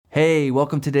Hey,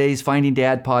 welcome to today's Finding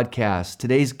Dad podcast.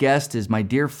 Today's guest is my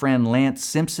dear friend Lance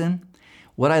Simpson.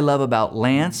 What I love about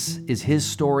Lance is his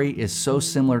story is so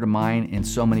similar to mine in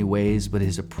so many ways, but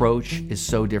his approach is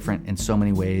so different in so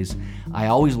many ways. I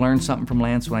always learn something from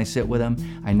Lance when I sit with him.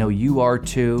 I know you are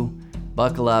too.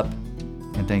 Buckle up,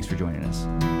 and thanks for joining us.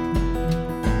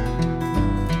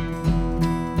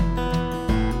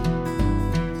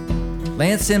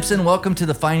 Lance Simpson, welcome to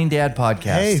the Finding Dad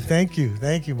podcast. Hey, thank you.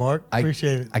 Thank you, Mark.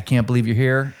 Appreciate it. I can't believe you're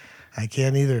here. I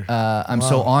can't either. I'm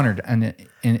so honored and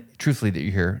truthfully that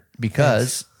you're here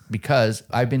because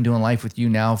I've been doing life with you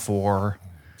now for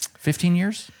 15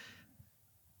 years?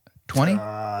 20?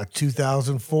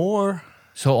 2004.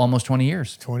 So almost 20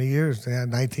 years. 20 years. Yeah,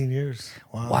 19 years.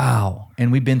 Wow.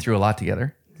 And we've been through a lot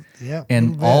together. Yeah.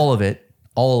 And all of it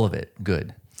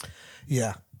good.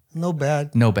 Yeah. No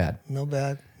bad. No bad. No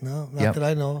bad. No, not that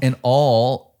I know of. And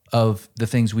all of the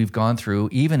things we've gone through,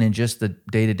 even in just the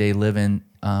day-to-day living,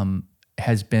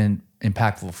 has been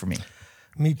impactful for me.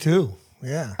 Me too.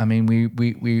 Yeah. I mean,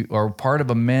 we are part of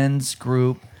a men's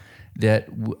group that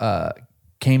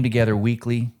came together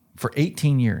weekly for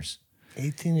 18 years.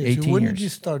 18 years. When did you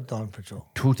start Dawn Patrol?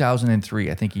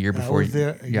 2003, I think a year before. I was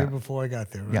there a year before I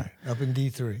got there, right? Yeah. Up in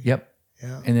D3. Yep.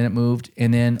 Yeah. And then it moved.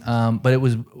 And then, but it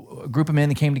was a group of men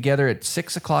that came together at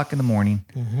 6 o'clock in the morning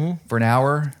for an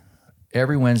hour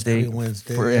every Wednesday.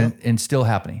 And still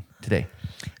happening today.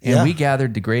 And we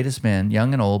gathered the greatest men,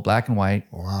 young and old, black and white,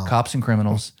 cops and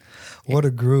criminals. What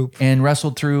a group. And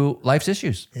wrestled through life's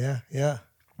issues. Yeah, yeah.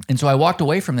 And so I walked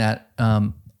away from that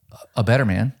a better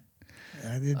man.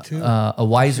 I did too. A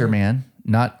wiser man,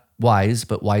 not wise,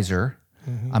 but wiser.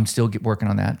 I'm still working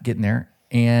on that, getting there.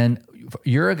 And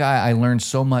you're a guy I learned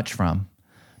so much from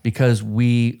because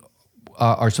we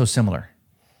are so similar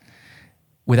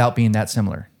without being that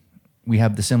similar. We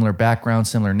have the similar background,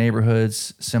 similar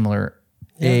neighborhoods, similar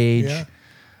age.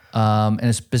 Yeah.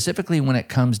 And specifically when it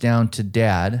comes down to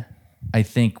dad, I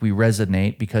think we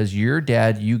resonate because your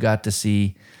dad, you got to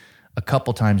see a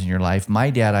couple times in your life. My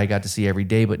dad, I got to see every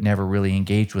day, but never really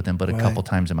engaged with him, but a couple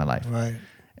times in my life. Right.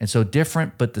 And so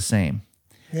different, but the same.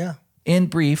 Yeah. In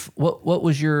brief, what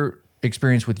was your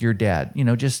experience with your dad,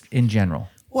 just in general?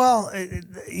 Well,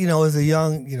 as a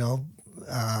young,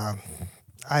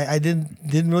 I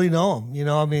didn't really know him.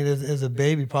 I mean, as a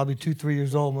baby, probably 2-3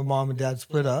 years old, my mom and dad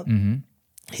split up. Mm-hmm.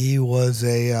 He was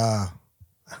I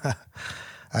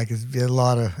could get a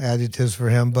lot of adjectives for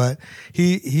him, but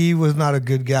he was not a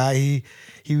good guy.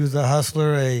 He was a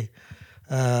hustler, a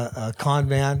con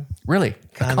man. Really?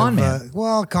 A con man?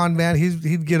 Con man.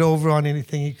 He'd get over on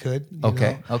anything he could.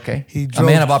 Okay. He drove,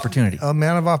 a man of opportunity. A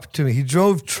man of opportunity. He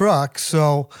drove trucks,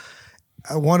 so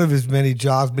one of his many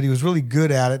jobs, but he was really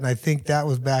good at it, and I think that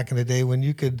was back in the day when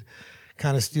you could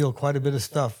kind of steal quite a bit of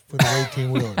stuff with an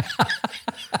 18-wheeler.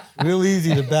 Real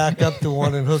easy to back up to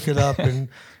one and hook it up and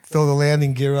throw the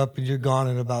landing gear up, and you're gone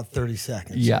in about 30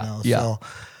 seconds. Yeah. So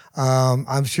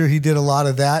I'm sure he did a lot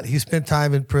of that. He spent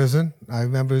time in prison. I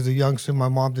remember as a youngster, my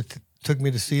mom took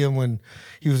me to see him when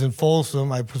he was in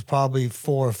Folsom. I was probably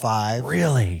 4 or 5.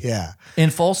 Really? Yeah. In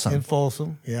Folsom? In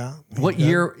Folsom, yeah. What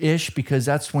year-ish? Because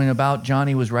that's when about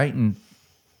Johnny was writing,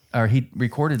 or he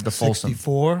recorded the Folsom.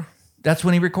 64. That's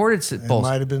when he recorded Folsom. It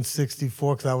might have been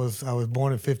 64 because I was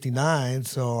born in 59,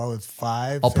 so I was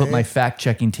 5. I'll put my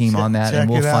fact-checking team on that,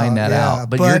 and we'll find that out.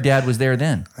 But your dad was there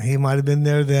then. He might have been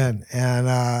there then.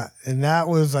 And that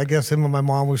was, I guess, him and my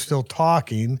mom were still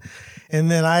talking.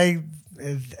 And then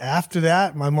after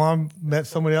that, my mom met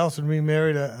somebody else and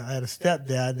remarried. I had a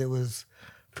stepdad that was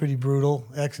pretty brutal,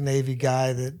 ex-Navy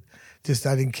guy that just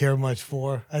I didn't care much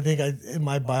for. I think in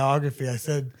my biography, I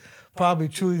said probably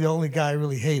truly the only guy I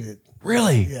really hated.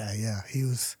 Really? Yeah. He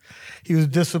was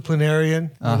disciplinarian.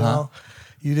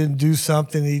 You didn't do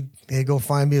something, he'd go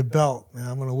find me a belt, and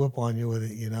I'm gonna whip on you with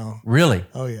it. Really?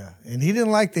 Oh yeah. And he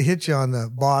didn't like to hit you on the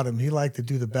bottom. He liked to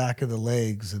do the back of the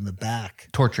legs and the back.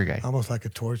 Torture guy. Almost like a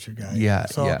torture guy. Yeah.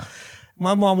 So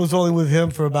my mom was only with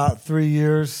him for about 3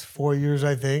 years, 4 years,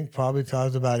 I think, probably till I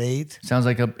was about 8. Sounds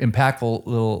like an impactful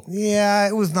little. Yeah,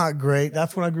 it was not great.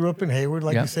 That's when I grew up in Hayward.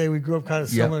 Like you say, we grew up kind of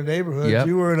similar neighborhoods. Yep.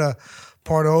 You were in a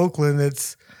part of Oakland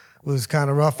that was kind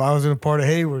of rough. I was in a part of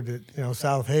Hayward that,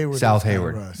 South Hayward. South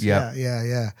Hayward.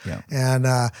 Yeah.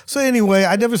 And so anyway,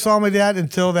 I never saw my dad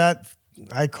until that,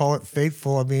 I call it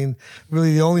fateful. I mean,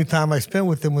 really the only time I spent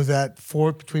with him was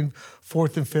between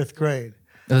 4th and 5th grade.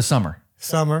 The summer.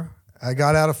 I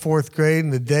got out of 4th grade,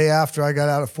 and the day after I got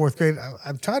out of 4th grade,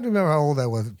 I'm trying to remember how old I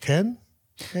was. 10,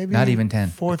 maybe? Not even 10.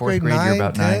 Fourth grade, you're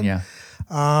about 9, yeah.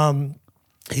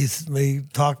 He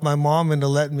talked my mom into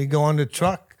letting me go on the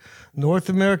truck, North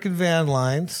American Van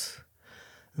Lines,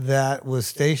 that was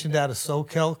stationed out of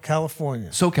SoCal, California.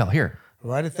 SoCal here.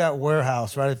 Right at that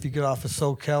warehouse, right if you get off of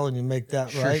SoCal and you make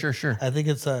that right. Sure. I think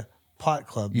it's a pot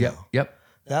club Yep, now. yep.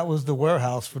 That was the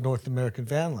warehouse for North American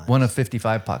Van Lines. One of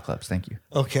 55 pot clubs. Thank you.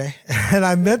 Okay. And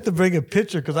I meant to bring a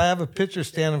picture because I have a picture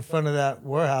standing in front of that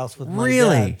warehouse with my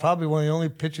Really? dad. Probably one of the only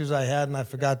pictures I had, and I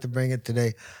forgot to bring it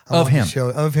today. Of him?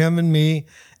 Of him and me,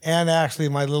 and actually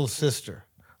my little sister,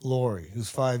 Lori, who's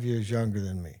 5 years younger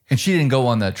than me. And she didn't go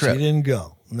on that trip. She didn't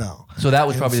go, no. So that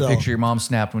was probably the picture your mom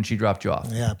snapped when she dropped you off.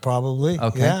 Yeah, probably.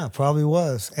 Okay. Yeah, probably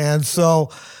was. And so,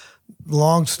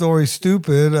 long story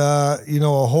stupid, a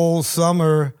whole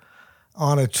summer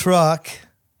on a truck,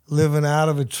 living out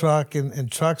of a truck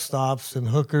and truck stops and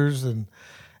hookers and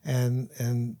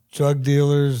drug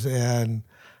dealers and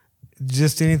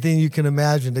just anything you can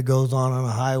imagine that goes on a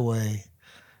highway.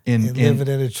 Living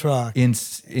in a truck. In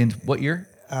what year?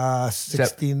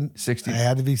 16. 60. I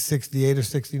had to be 68 or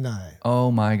 69.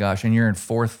 Oh my gosh! And you're in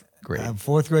fourth grade. I'm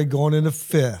fourth grade going into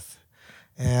fifth.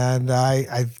 And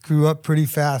I grew up pretty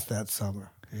fast that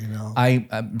summer.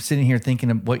 I'm sitting here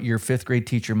thinking of what your fifth grade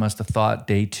teacher must have thought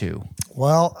day 2.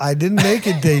 Well, I didn't make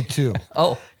it day 2.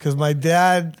 Oh. Because my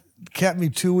dad kept me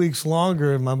 2 weeks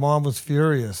longer and my mom was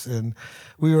furious. And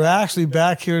we were actually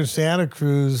back here in Santa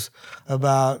Cruz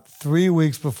about 3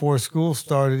 weeks before school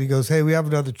started. He goes, "Hey, we have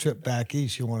another trip back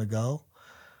east. You want to go?"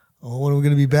 "Well, when are we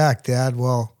going to be back, Dad?"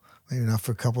 "Well, maybe not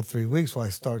for a couple, 3 weeks while I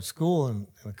start school and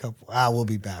a couple, we'll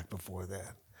be back before then."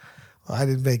 Well, I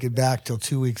didn't make it back till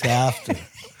 2 weeks after.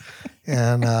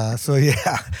 And so,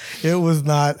 yeah, it was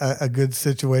not a good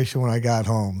situation when I got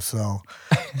home. So,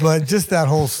 but just that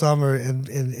whole summer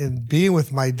and being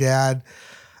with my dad,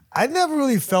 I never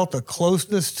really felt a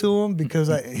closeness to him because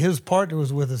his partner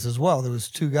was with us as well. There was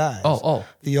 2 guys. Oh.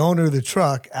 The owner of the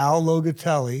truck, Al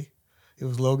Logatelli. It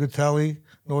was Logatelli,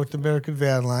 North American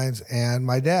Van Lines, and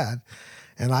my dad.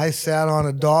 And I sat on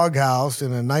a doghouse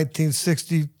in a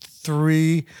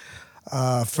 1963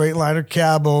 Freightliner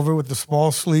cab over with the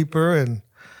small sleeper, and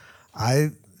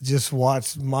I just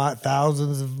watched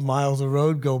thousands of miles of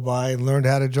road go by and learned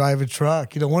how to drive a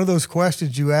truck. One of those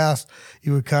questions you asked,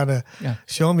 you would kind of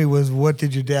show me was, what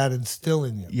did your dad instill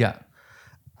in you? Yeah.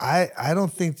 I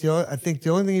think the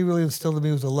only thing he really instilled in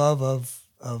me was a love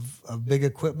of big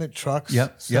equipment, trucks,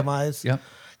 semis. Yep.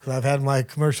 Because I've had my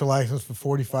commercial license for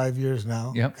 45 years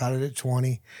now. Yep. Got it at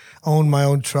 20. Owned my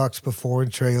own trucks before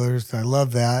and trailers. I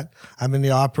love that. I'm in the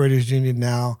operators union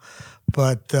now.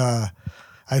 But I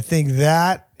think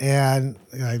that, and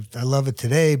I love it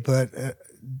today, but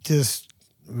just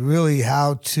really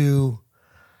how to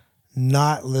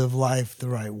not live life the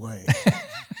right way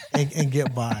and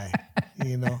get by.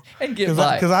 And get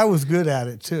by. Because I was good at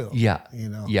it too. Yeah.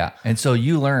 Yeah. And so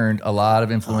you learned a lot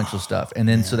of influential stuff. And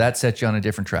then so that set you on a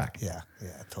different track. Yeah,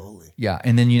 totally. Yeah.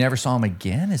 And then you never saw him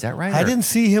again? Is that right? I didn't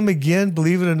see him again,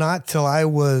 believe it or not, till I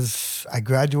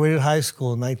graduated high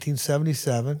school in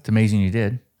 1977. It's amazing you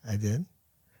did. I did.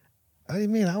 What do you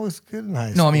mean? I was good in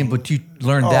high school. No, I mean, but you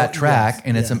learned that track,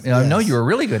 and I know you were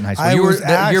really good in high school. You were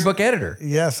the yearbook editor.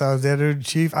 Yes, I was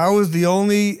editor-in-chief. I was the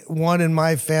only one in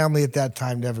my family at that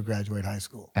time to ever graduate high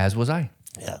school. As was I.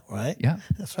 Yeah, right? Yeah.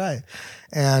 That's right.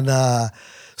 And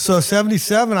so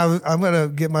 77, I'm going to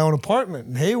get my own apartment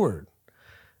in Hayward,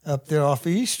 up there off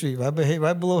of East Street,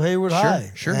 right below Hayward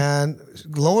High. Sure. And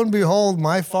lo and behold,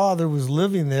 my father was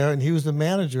living there, and he was the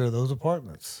manager of those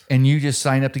apartments. And you just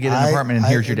signed up to get an apartment, and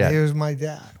here's your dad. Here's my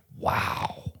dad.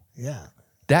 Wow. Yeah.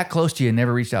 That close to you,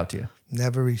 never reached out to you?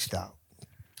 Never reached out.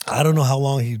 I don't know how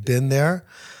long he'd been there,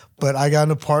 but I got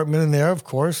an apartment in there, of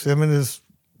course. Him and his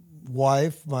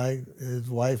wife,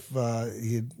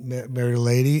 he had married a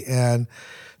lady, and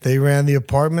they ran the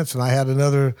apartments, and I had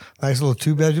another nice little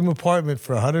 2-bedroom apartment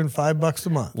for $105 a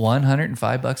month.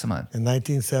 $105 a month. In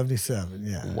 1977,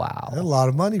 yeah. Wow. Had a lot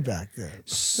of money back then.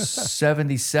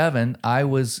 77, I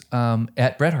was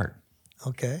at Bret Hart.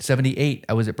 Okay. 78,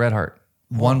 I was at Bret Hart.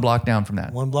 One block down from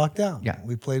that. 1 block down. Yeah.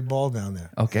 We played ball down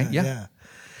there. Okay, yeah.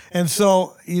 And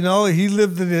so, he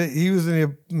was in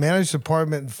the managed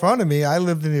apartment in front of me. I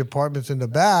lived in the apartments in the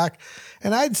back,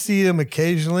 and I'd see him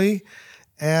occasionally.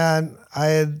 And I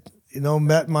had,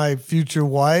 met my future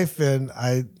wife, and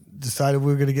I decided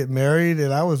we were going to get married.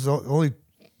 And I was I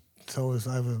was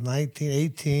 19,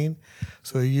 18.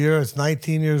 So a year, I was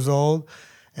 19 years old.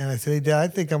 And I said, "Hey, Dad, I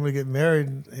think I'm going to get married."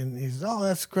 And he said, "Oh,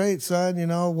 that's great, son."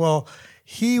 Well,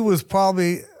 he was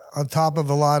probably on top of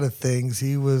a lot of things.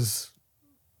 He was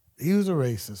a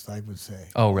racist, I would say.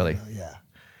 Oh, really? Yeah.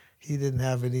 He didn't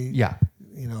have any,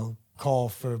 call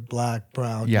for black,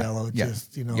 brown, yellow.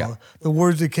 Just, the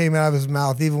words that came out of his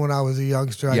mouth, even when I was a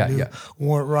youngster, I knew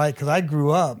weren't right. Because I grew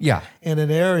up in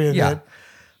an area that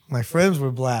my friends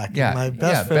were black. Yeah. And my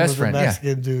best friend was a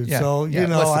Mexican dude. Yeah. So,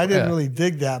 Yeah. I didn't really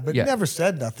dig that, but never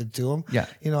said nothing to him. Yeah.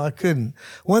 I couldn't.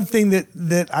 One thing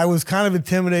that I was kind of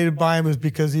intimidated by him was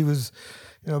because he was,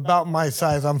 about my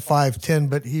size. I'm 5'10",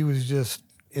 but he was just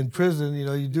in prison.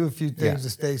 You do a few things to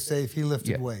stay safe. He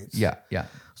lifted weights. Yeah. Yeah.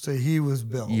 So he was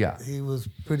built. Yeah. He was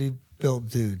pretty built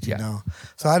dude, you know.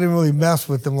 So I didn't really mess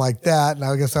with him like that. And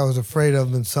I guess I was afraid of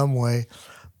him in some way.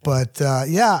 But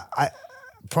I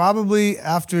probably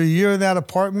after a year in that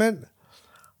apartment,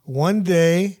 one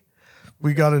day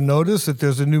we got a notice that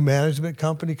there's a new management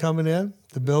company coming in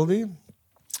the building.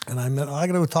 And I got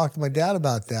to go talk to my dad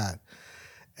about that.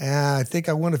 And I think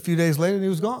I went a few days later and he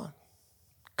was gone.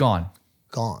 Gone.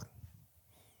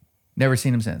 Never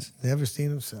seen him since. Never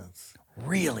seen him since.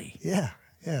 Really? Yeah.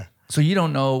 So you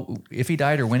don't know if he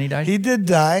died or when he died? He did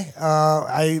die.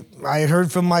 I had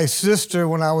heard from my sister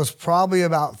when I was probably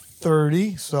about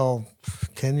 30, so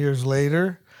 10 years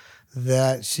later,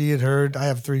 that she had heard. I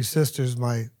have 3 sisters.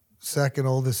 My second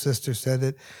oldest sister said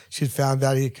that she'd found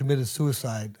out he had committed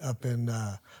suicide up in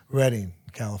Redding,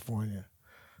 California.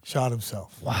 Shot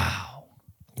himself. Wow.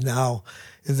 Now,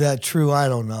 is that true? I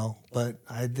don't know, but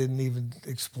I didn't even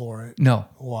explore it. No.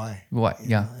 Why? What?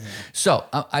 Yeah. So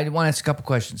I want to ask a couple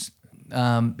questions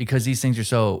because these things are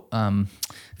so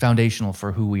foundational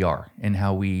for who we are and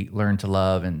how we learn to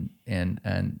love, and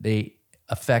they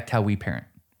affect how we parent.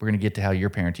 We're going to get to how you're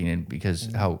parenting, and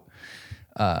because how.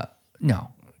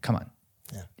 No, come on.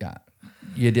 Yeah.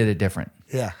 You did it different.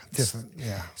 Yeah, different.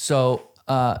 Yeah. So.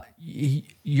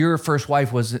 Your first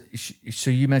wife was, so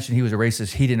you mentioned he was a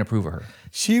racist. He didn't approve of her.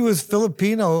 She was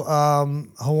Filipino,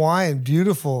 Hawaiian,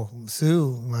 beautiful.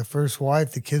 Sue, my first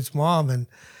wife, the kid's mom. And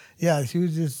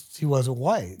she wasn't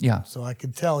white. Yeah. So I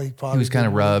could tell he probably was kind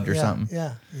of rubbed or something.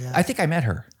 Yeah. I think I met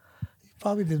her. You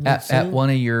probably did at one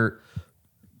of your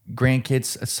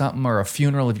grandkids, something, or a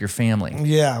funeral of your family.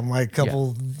 Yeah, my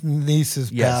couple nieces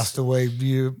passed away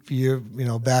year,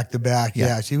 back to back.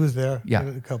 Yeah, she was there. Yeah,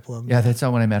 a couple of them. Yeah, that's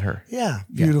not when I met her. Yeah,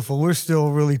 beautiful. We're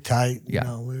still really tight.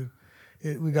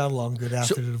 We got along good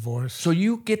after the divorce. So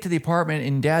you get to the apartment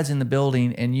and Dad's in the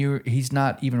building and he's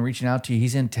not even reaching out to you.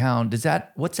 He's in town.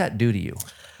 What's that do to you?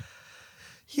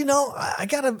 I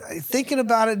gotta thinking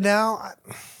about it now.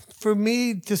 For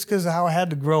me, just because of how I had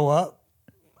to grow up.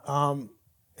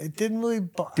 It didn't really.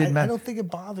 I don't think it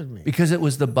bothered me because it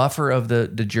was the buffer of the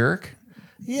jerk.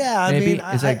 Yeah, maybe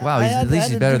it's like, wow, at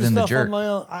least he's better than the jerk.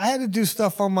 I had to do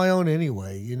stuff on my own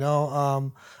anyway.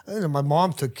 My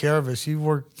mom took care of us. She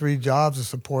worked 3 jobs to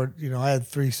support. I had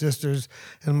 3 sisters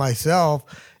and myself,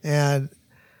 and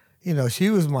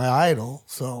she was my idol.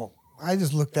 So I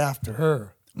just looked after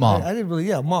her. Mom, I didn't really.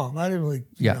 Yeah, mom. I didn't really.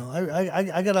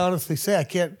 I got to honestly say I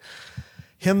can't.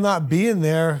 Him not being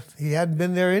there, he hadn't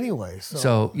been there anyway.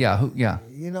 So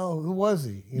who was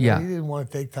he? He didn't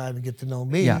want to take time to get to know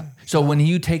me. Yeah. So when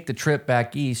you take the trip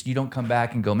back east, you don't come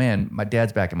back and go, man, my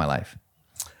dad's back in my life.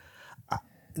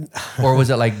 Or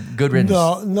was it like good riddance?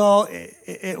 No.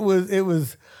 It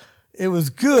was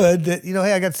good that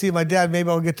hey, I got to see my dad. Maybe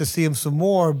I'll get to see him some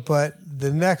more. But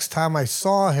the next time I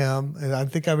saw him, and I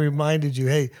think I reminded you,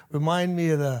 hey, remind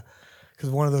me of because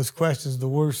one of those questions, the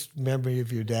worst memory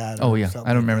of your dad. Oh, yeah. I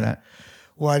don't remember that.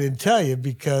 Well, I didn't tell you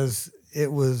because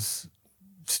it was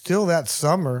still that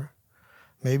summer,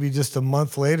 maybe just a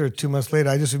month later, 2 months later.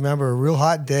 I just remember a real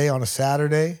hot day on a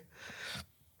Saturday,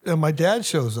 and my dad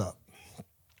shows up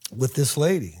with this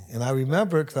lady. And I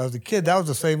remember it because I was a kid. That was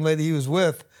the same lady he was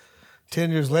with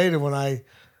 10 years later when I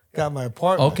got my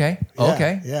apartment.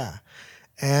 Okay. Yeah.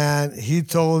 And he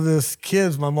told his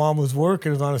kids, my mom was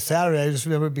working, it was on a Saturday. I just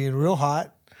remember it being real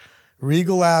hot,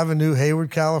 Regal Avenue, Hayward,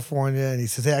 California. And he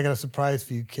says, hey, I got a surprise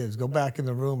for you kids. Go back in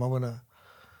the room. I'm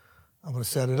gonna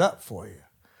set it up for you.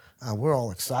 We're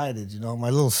all excited, My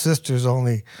little sister's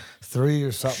only 3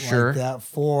 or something like that,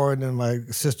 4. And then my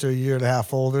sister a year and a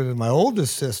half older than my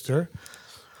oldest sister.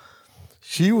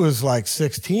 She was like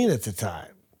 16 at the time.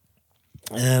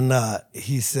 And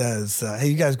he says, hey,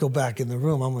 you guys go back in the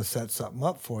room. I'm going to set something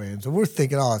up for you. And so we're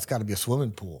thinking, it's got to be a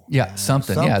swimming pool. Yeah,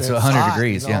 something. Yeah, it's 100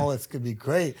 degrees. It's going to be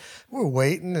great. We're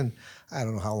waiting, and I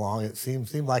don't know how long it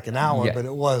seemed like an hour, but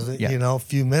it wasn't, a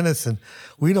few minutes. And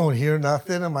we don't hear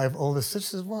nothing. And my oldest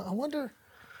sister says, well, I wonder,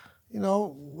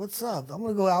 what's up? I'm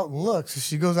going to go out and look. So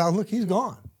she goes out and look. He's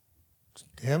gone.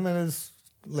 Him and his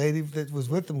lady that was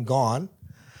with him gone.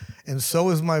 And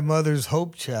so is my mother's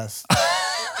hope chest.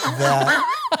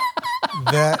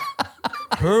 that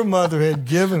her mother had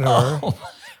given her. Oh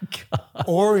my God.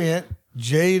 Orient,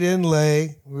 jade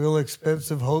inlay, real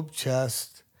expensive hope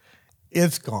chest.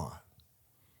 It's gone.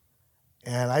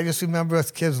 And I just remember us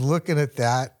kids looking at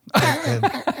that.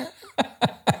 And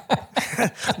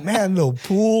Man, no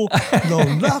pool, no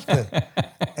nothing.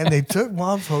 And they took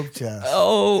Mom's hope chest.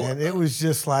 Oh. And it was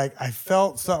just like, I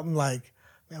felt something like,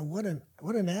 man, what an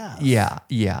ass. Yeah.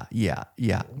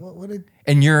 What a,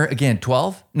 And you're, again,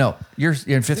 12? No, you're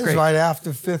in fifth This grade. was right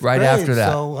after fifth Right grade. after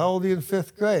that. So how old are you in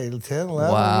fifth grade? 10,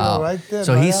 11, Wow. right there.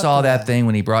 So right he saw after that thing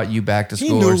when he brought you back to He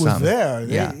school knew or it was something. there.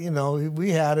 Yeah.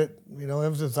 We had it,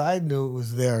 ever since I knew it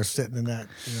was there sitting in that,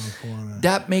 corner.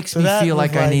 That makes So me that feel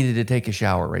was like I needed to take a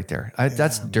shower right there.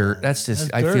 That's dirt. man. That's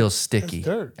just, That's I feel dirt. sticky.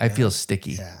 That's dirt, I feel man.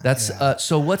 sticky. Yeah, That's,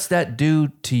 so what's that do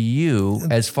to you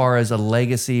as far as a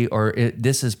legacy or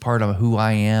this is part of who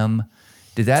I am?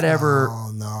 Did that ever?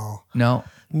 Oh, no. No.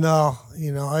 No,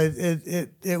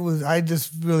 it was, I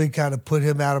just really kind of put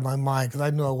him out of my mind because I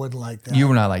knew I wasn't like that. You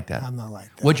were not like that. I'm not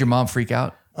like that. Would your mom freak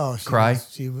out? Oh, Cry?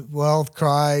 She was,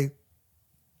 cry,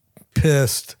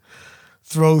 pissed,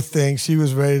 throw things. She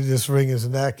was ready to just wring his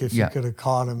neck if she could have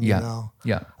caught him, Yeah.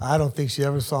 I don't think she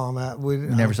ever saw him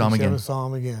Never saw him again. Never saw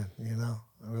him again,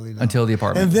 I really don't. Until the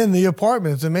apartment. And then the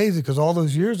apartment, it's amazing because all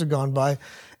those years have gone by.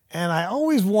 And I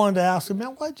always wanted to ask him, man,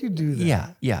 why'd you do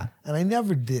that? Yeah. And I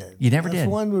never did. You never That's did?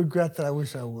 one regret that I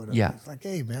wish I would have. Yeah. It's like,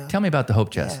 hey, man. Tell me about the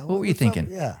hope chest. yeah, What were you what's up?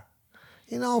 thinking?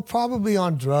 Yeah. Probably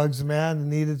on drugs, man.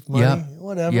 Needed money,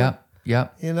 whatever.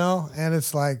 Yep. And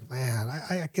it's like, man,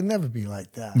 I can never be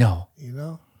like that. No.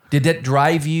 Did that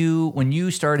drive you when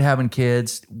you started having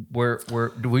kids? Were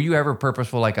you ever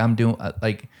purposeful? Like I'm doing,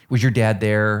 was your dad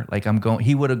there? Like I'm going,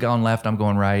 he would have gone left. I'm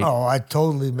going right. Oh, I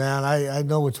totally, man. I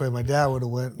know which way my dad would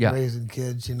have went raising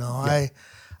kids.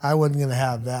 I wasn't going to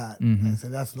have that. I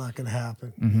said that's not going to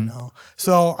happen.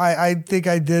 So I think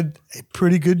I did a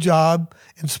pretty good job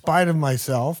in spite of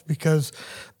myself because,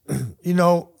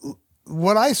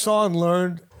 what I saw and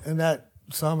learned in that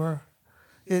summer,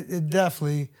 it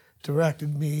definitely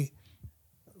directed me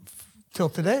till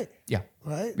today. Yeah.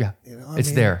 Right? Yeah.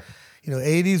 It's there.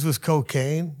 80s was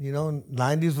cocaine,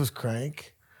 90s was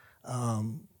crank,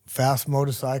 fast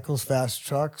motorcycles, fast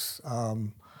trucks,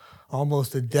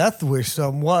 almost a death wish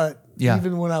somewhat. Yeah.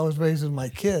 Even when I was raising my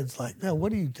kids, like, man,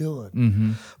 what are you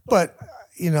doing? But,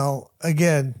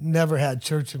 again, never had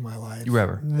church in my life. You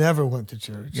ever? Never went to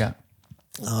church. Yeah.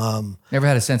 Never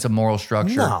had a sense of moral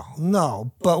structure.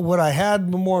 No. But what I had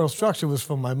moral structure was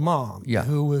from my mom,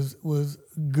 who was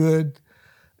good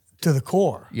to the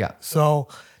core. Yeah. So,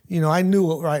 I knew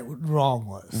what right and wrong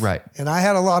was. Right. And I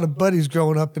had a lot of buddies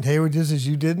growing up in Hayward, just as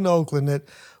you did in Oakland, that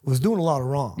was doing a lot of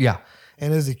wrong. Yeah.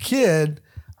 And as a kid,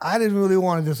 I didn't really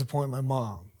want to disappoint my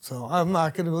mom. So I'm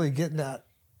not going to really get in that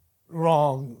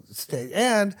wrong state.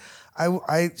 And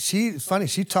it's funny,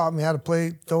 she taught me how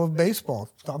to throw a baseball,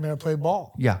 taught me how to play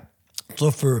ball. Yeah.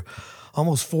 So for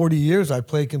almost 40 years, I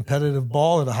played competitive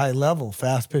ball at a high level,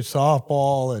 fast pitch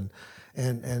softball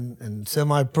and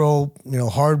semi-pro,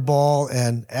 hard ball.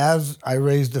 And as I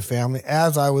raised a family,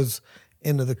 as I was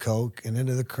into the coke and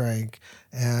into the crank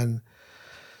and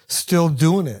still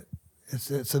doing it,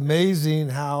 it's amazing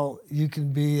how you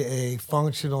can be a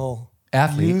functional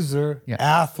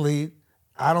athlete.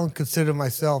 I don't consider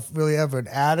myself really ever an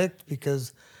addict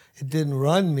because it didn't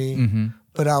run me,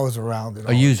 but I was around it.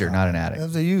 A user, not an addict. I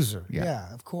was a user.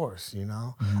 Yeah, of course.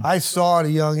 I saw at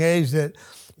a young age that,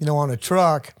 on a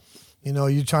truck,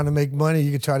 you're trying to make money.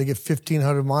 You could try to get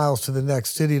 1,500 miles to the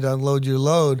next city to unload your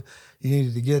load. You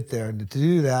needed to get there. And to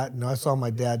do that, I saw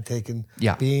my dad taking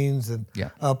beans and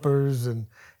uppers. And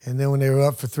then when they were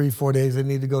up for 3-4 days, they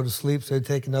needed to go to sleep. So they'd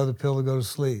take another pill to go to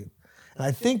sleep. And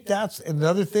I think that's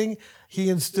another thing. He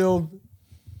instilled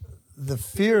the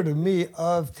fear to me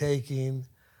of taking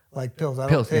pills. I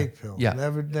don't take pills. Yeah.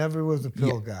 Never was a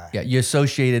pill guy. Yeah, you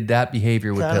associated that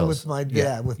behavior with Kind of pills. with my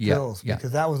dad, with pills,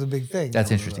 because that was a big thing.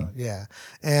 That's interesting. Yeah.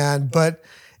 And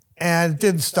it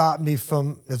didn't stop me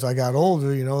from, as I got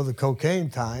older, the cocaine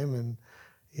time. And,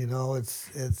 it was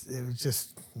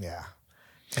just, yeah.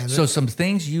 And so some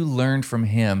things you learned from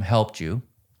him helped you.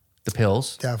 The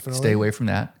pills. Definitely. Stay away from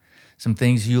that. Some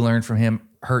things you learned from him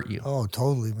hurt you. Oh,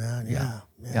 totally, man.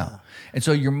 Yeah. And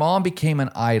so your mom became an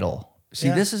idol. See,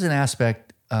 this is an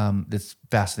aspect that's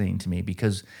fascinating to me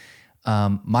because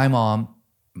my mom,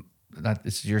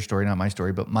 this is your story, not my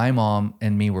story, but my mom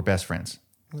and me were best friends.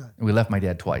 Right. And we left my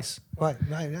dad twice. Right.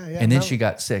 And then she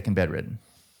got sick and bedridden.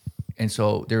 And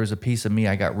so there was a piece of me,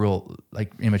 I got real,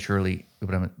 immaturely,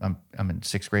 but I'm in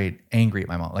 6th grade, angry at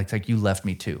my mom. Like you left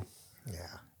me too.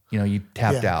 Yeah. You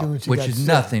tapped out, which is sick.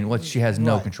 Nothing. What she has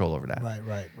no control over that.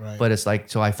 Right. But it's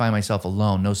so I find myself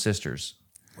alone, no sisters.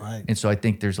 Right. And so I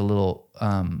think there's a little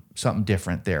something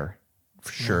different there,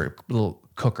 for sure. A little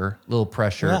cooker, little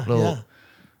pressure,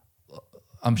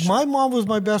 I'm sure. My mom was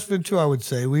my best friend too. I would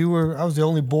say I was the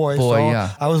only boy. Boy, so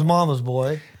yeah. I was mama's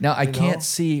boy. Now I can't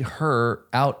see her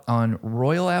out on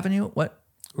Royal Avenue. What?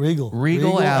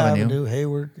 Regal Avenue,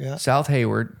 Hayward. Yeah. South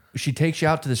Hayward. She takes you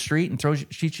out to the street and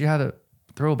teaches you how to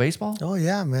throw a baseball. Oh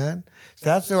yeah, man.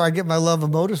 That's where I get my love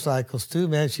of motorcycles too,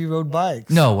 man. She rode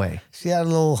bikes. No way. She had a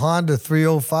little Honda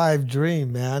 305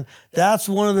 Dream, man. That's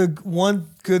one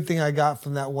good thing I got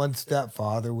from that one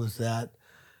stepfather was that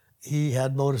he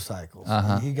had motorcycles.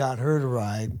 And he got her to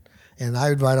ride, and I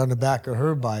would ride on the back of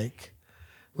her bike.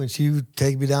 When she would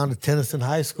take me down to Tennyson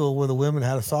High School where the women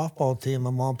had a softball team,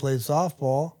 my mom played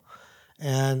softball,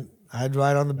 and I'd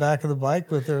ride on the back of the bike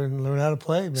with her and learn how to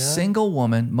play, man. Single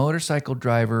woman, motorcycle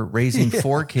driver, raising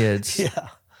 4 kids.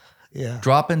 Yeah.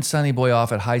 Dropping Sonny Boy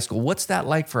off at high school. What's that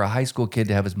like for a high school kid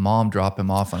to have his mom drop him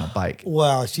off on a bike?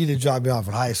 Well, she didn't drop me off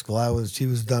at high school. She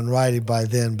was done riding by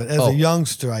then, but as a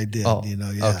youngster, I did.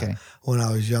 Okay. When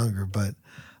I was younger. But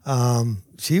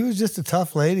she was just a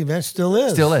tough lady, man. Still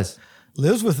is. Still is.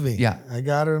 Lives with me. Yeah. I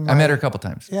got her. I met her a couple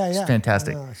times. Yeah. It's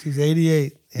fantastic. She's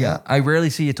 88. Yeah. I rarely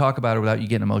see you talk about her without you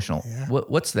getting emotional. Yeah.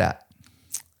 What's that?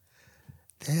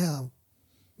 Damn.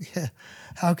 Yeah.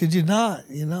 How could you not,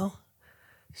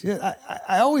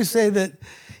 I always say that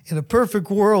in a perfect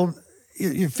world,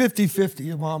 you're 50-50,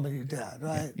 your mom and your dad,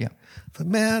 right? Yeah. But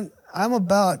man, I'm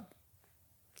about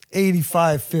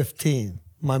 85-15.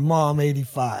 My mom,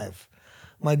 85.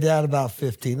 My dad, about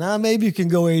 15. Now, maybe you can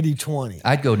go 80-20.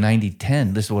 I'd go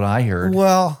 90-10. This is what I heard.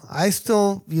 Well, I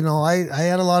still, I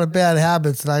had a lot of bad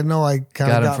habits that I know I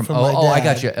kind of got from my dad. Oh, I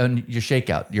got you. And your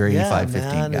shakeout, you're 85-15.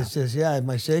 Man, yeah. it's just,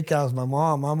 my shakeout is my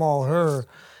mom. I'm all her.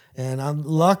 And I'm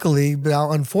luckily, but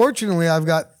unfortunately, I've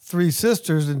got 3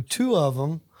 sisters, and 2 of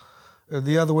them are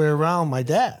the other way around, my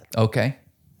dad. Okay.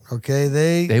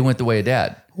 They went the way of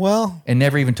dad. Well. And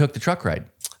never even took the truck ride.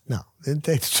 No, didn't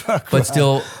take the truck But ride.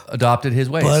 still adopted his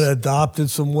ways. But adopted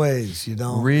some ways,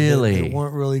 Really? They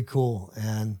weren't really cool.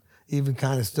 And even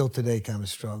kind of still today kind of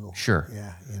struggle. Sure.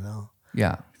 Yeah,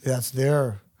 Yeah. That's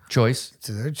their choice. It's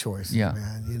their choice, Yeah.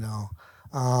 man,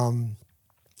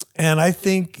 And I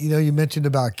think, you mentioned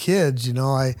about kids,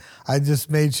 I just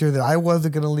made sure that I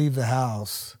wasn't going to leave the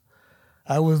house.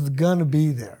 I was going to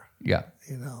be there. Yeah.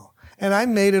 And I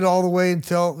made it all the way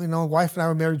until, wife and I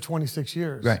were married 26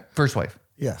 years. Right. First wife.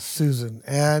 Yes, Susan.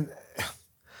 And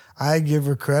I give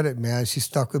her credit, man. She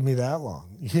stuck with me that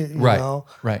long. You Right. know?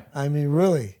 Right. I mean,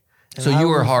 really. And So you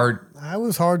were hard. I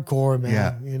was hardcore,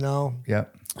 man, Yeah.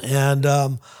 And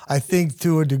I think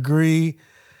to a degree,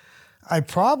 I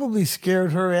probably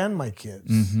scared her and my kids,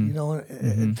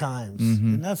 at times.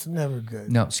 And that's never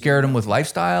good. No, scared him with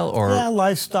lifestyle or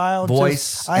lifestyle.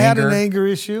 voice, I had anger? an anger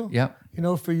issue. Yeah.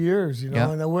 For years,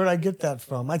 Yeah. and where'd I get that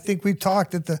from? I think we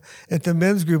talked at the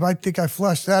men's group. I think I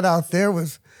flushed that out there.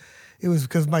 It was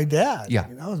because my dad. Yeah.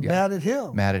 I was mad at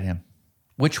him. Mad at him.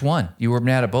 Which one? You were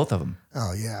mad at both of them.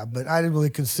 Oh yeah, but I didn't really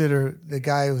consider the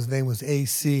guy whose name was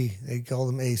AC. They called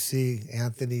him AC,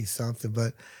 Anthony something.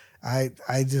 But I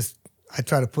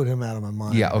try to put him out of my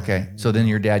mind. Yeah. Okay. Man. So then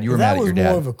your dad, you were mad at your That was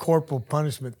more dad. of a corporal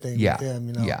punishment thing Yeah. with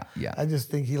him. Yeah. I just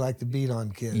think he liked to beat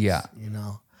on kids. Yeah.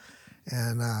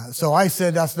 And so I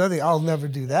said, that's another thing. I'll never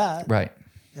do that. Right.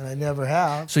 And I never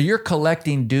have. So you're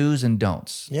collecting do's and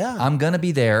don'ts. Yeah. I'm going to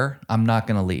be there. I'm not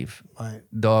going to leave. Right.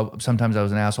 Though sometimes I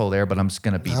was an asshole there, but I'm just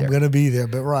going to be there. I'm going to be there,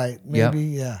 but right. Maybe,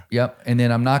 Yep. Yep. And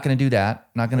then I'm not going to do that.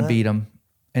 Not going to beat him.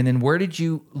 And then where did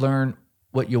you learn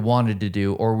what you wanted to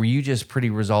do? Or were you just pretty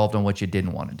resolved on what you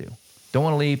didn't want to do? Don't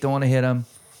want to leave. Don't want to hit him.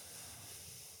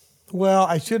 Well,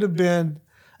 I should have been.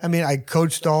 I mean, I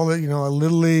coached all the, a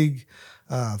little league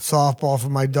softball for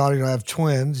my daughter. I have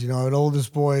twins. An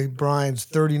oldest boy, Brian's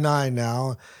 39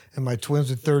 now, and my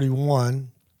twins are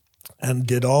 31, and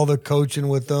did all the coaching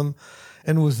with them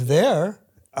and was there.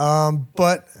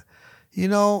 But,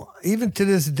 even to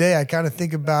this day, I kind of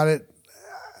think about it.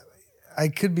 I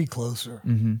could be closer,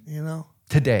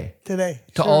 Today. To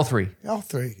Sure. all 3. All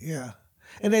 3, yeah.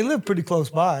 And they live pretty close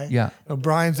by. Yeah.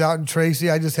 Brian's out in Tracy.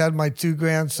 I just had my 2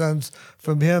 grandsons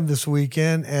from him this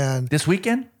weekend. And This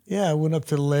weekend? yeah, I went up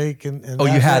to the lake. And You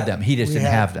had them. He just didn't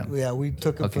have them. Yeah, we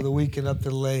took them for the weekend up to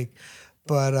the lake.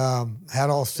 But had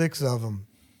all 6 of them.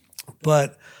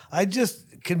 But I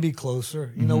just can be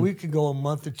closer. We could go a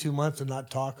month or 2 months and not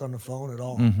talk on the phone at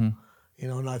all.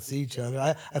 Not see each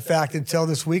other. In fact, until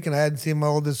this weekend, I hadn't seen my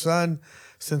oldest son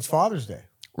since Father's Day.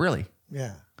 Really?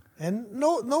 Yeah. And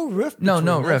no rift. No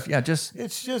between us. riff. Yeah, just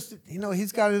It's just,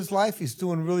 he's got his life. He's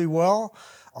doing really well.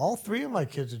 All 3 of my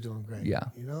kids are doing great. Yeah.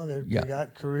 They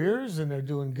got careers and they're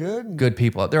doing good. And, good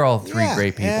people. They're all 3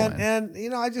 great people.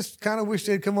 And I just kind of wish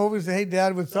they'd come over and say, hey,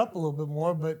 Dad, what's up a little bit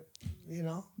more. But,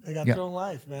 they got their own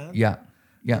life, man. Yeah.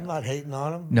 Yeah. I'm not hating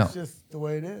on them. No. It's just the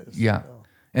way it is. Yeah. So,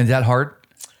 And is that hard?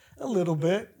 a little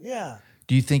bit. Yeah.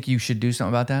 Do you think you should do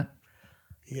something about that?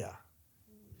 Yeah.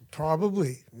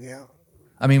 Probably. Yeah.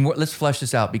 I mean, let's flesh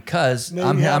this out because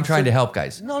Maybe I'm trying to help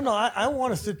guys. No, I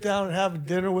want to sit down and have a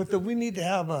dinner with them. We need to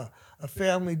have a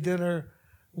family dinner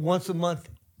once a month,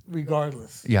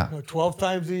 regardless. Yeah. 12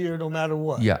 times a year, no matter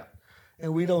what. Yeah.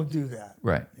 And we don't do that.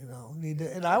 Right.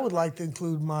 And I would like to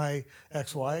include my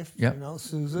ex-wife, Yep.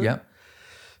 Susan. Yep.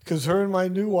 Because her and my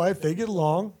new wife, they get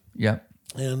along. Yep.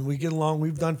 And we get along.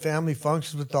 We've done family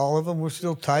functions with all of them. We're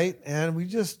still tight, and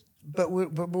but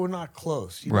we're not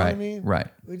close. You know what I mean? Right.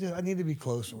 I need to be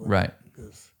closer with Right.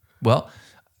 them. Well,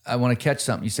 I want to catch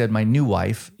something. You said my new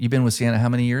wife. You've been with Sienna how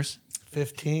many years?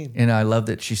 15. And I love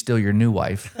that she's still your new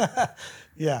wife.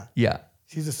 Yeah. Yeah.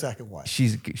 She's a second wife.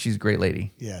 She's a great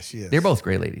lady. Yeah, she is. They're both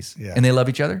great ladies. Yeah. And they love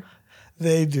each other?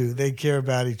 They do. They care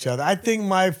about each other. I think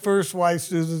my first wife,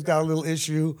 Susan's got a little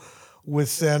issue with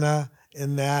Senna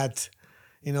in that,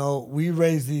 we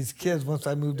raised these kids. Once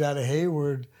I moved out of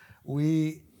Hayward,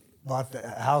 we bought the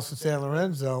house in San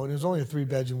Lorenzo, and it was only a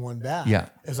 3-bedroom, 1-bath. Yeah.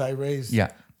 As I raised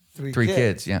three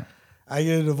kids. Yeah. I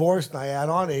get a divorce and I add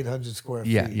on 800 square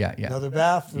feet. Yeah. Another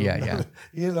bathroom. Yeah.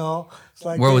 It's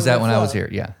like, Where was that when I was here?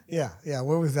 Yeah. Yeah.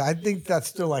 Where was that? I think that's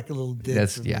still like a little dig.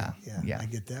 That's for me. yeah. I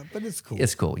get that, but it's cool.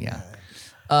 It's cool. Yeah.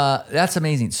 That's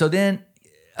amazing. So then,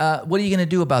 what are you going to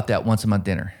do about that once a month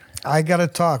dinner? I got to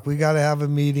talk. We got to have a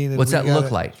meeting. And What's that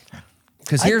look like?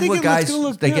 Because here's what guys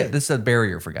get. This is a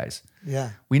barrier for guys. Yeah.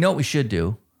 We know what we should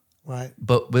do, right?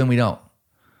 But then we don't.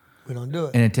 We don't do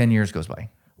it. And then 10 years goes by.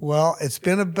 Well, it's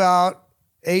been about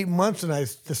 8 months, and I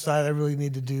decided I really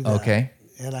need to do that. Okay.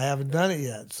 And I haven't done it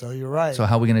yet. So you're right. So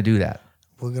how are we going to do that?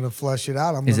 We're going to flush it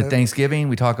out. Is it Thanksgiving?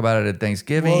 We talk about it at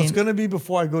Thanksgiving. Well, it's going to be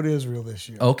before I go to Israel this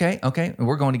year. Okay. And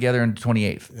we're going together on the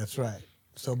 28th. That's right.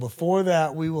 So before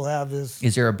that, we will have this.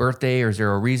 Is there a birthday or is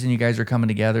there a reason you guys are coming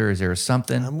together? Is there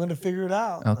something? I'm going to figure it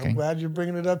out. Okay. I'm glad you're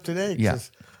bringing it up today. Yeah.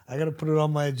 I got to put it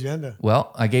on my agenda.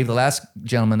 Well, I gave the last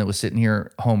gentleman that was sitting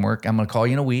here homework. I'm going to call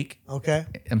you in a week. Okay.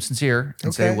 I'm sincere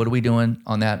and say, what are we doing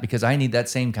on that? Because I need that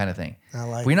same kind of thing. I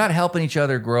like if we're not helping each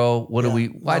other grow,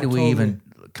 why do we even,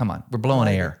 come on, we're blowing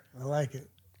air. I like it.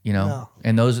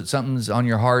 And something's on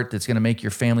your heart that's going to make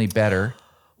your family better.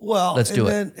 Well, let's do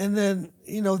it. And then,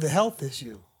 the health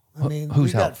issue. I mean,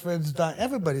 whose we got health? friends dying.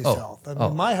 Everybody's health. I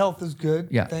mean, my health is good.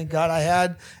 Yeah. Thank God. I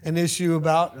had an issue and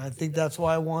I think that's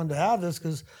why I wanted to have this,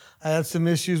 because I had some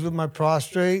issues with my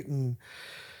prostate and,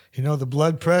 the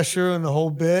blood pressure and the whole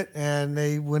bit. And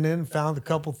they went in, found a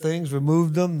couple things,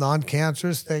 removed them,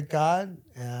 non-cancerous, thank God.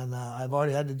 And I've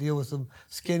already had to deal with some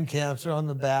skin cancer on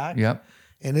the back. Yep.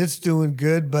 And it's doing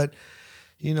good. But,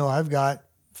 I've got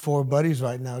 4 buddies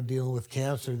right now dealing with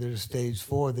cancer that are stage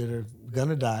 4 that are going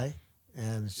to die.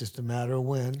 And it's just a matter of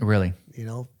when. Really?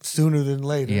 Sooner than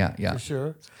later. Yeah. For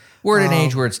sure. We're at an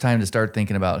age where it's time to start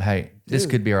thinking about, hey, this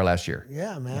could be our last year.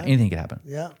 Yeah, man. Anything could happen.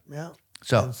 Yeah.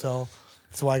 So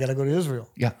that's why I got to go to Israel.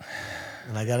 Yeah.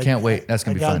 And I got to can't wait. That's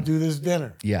gonna be fun. I got to do this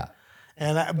dinner. Yeah.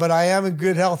 But I am in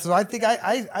good health, so I think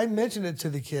I mentioned it to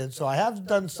the kids. So I have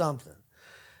done something,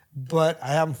 but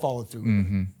I haven't followed through.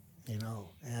 Mm-hmm.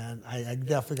 And I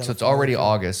definitely got. So it's already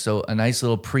August. So a nice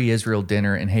little pre-Israel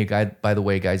dinner. And hey, by the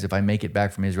way, guys, if I make it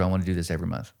back from Israel, I want to do this every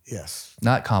month. Yes.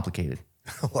 Not complicated.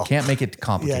 Well, can't make it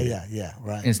complicated. Yeah.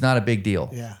 Right. And it's not a big deal.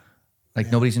 Yeah.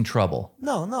 Nobody's in trouble.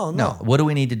 No. What do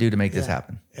we need to do to make this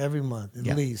happen? Every month,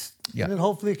 at least. Yeah. And then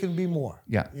hopefully it can be more.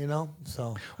 Yeah.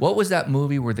 So. What was that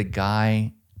movie where the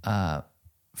guy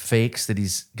fakes that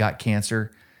he's got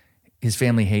cancer? His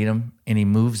family hate him, and he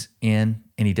moves in,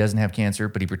 and he doesn't have cancer,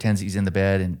 but he pretends he's in the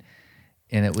bed, and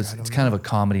it's kind of a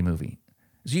comedy movie.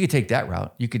 So you could take that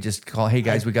route. You could just call, hey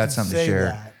guys, we got something to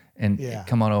share. And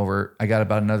come on over. I got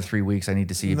about another 3 weeks. I need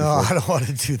to see you before. No, I don't want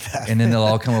to do that. And then they'll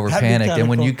all come over panicked. And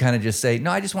when you kind of just say, no,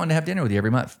 I just wanted to have dinner with you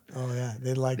every month. Oh, yeah.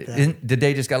 They'd like that. The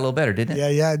day just got a little better, didn't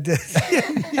it? Yeah, it did.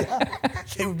 Yeah.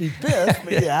 They would be pissed,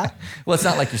 but yeah. Well, it's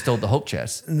not like you stole the hope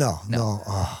chest. No.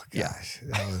 Oh, gosh.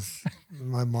 That was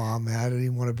my mom, man. I didn't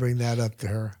even want to bring that up to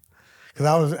her.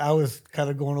 Because I was kind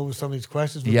of going over some of these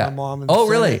questions with my mom. And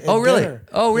really? Dinner.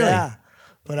 Oh, really? Yeah.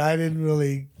 But I didn't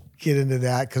really get into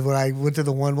that, because when I went to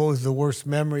the one, what was the worst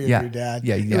memory of your dad?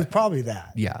 Yeah. It was probably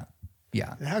that. Yeah.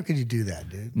 And how could you do that,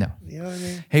 dude? No. You know what I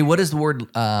mean? Hey, what does the word,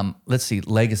 let's see,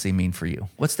 legacy mean for you?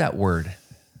 What's that word?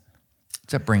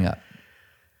 What's that bring up?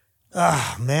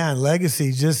 Man,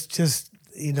 legacy, just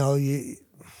you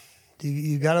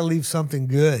got to leave something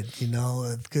good,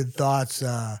 good thoughts.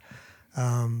 I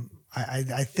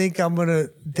think I'm going to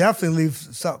definitely leave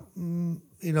something,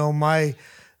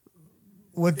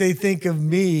 what they think of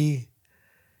me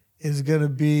is going to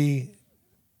be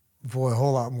boy, a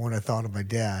whole lot more than I thought of my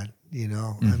dad, you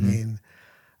know. I Mm-hmm. mean,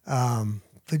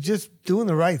 but just doing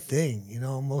the right thing, you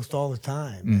know, most all the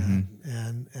time.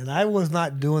 Mm-hmm. And I was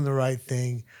not doing the right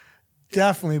thing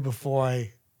definitely before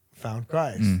I found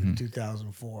Christ in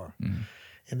 2004. Mm-hmm.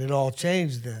 And it all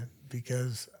changed then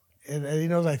because, and you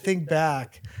know, as I think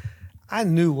back, I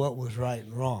knew what was right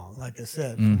and wrong, like I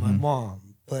said, from my mom,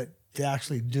 but to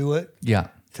actually do it, Yeah.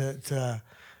 to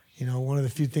you know, one of the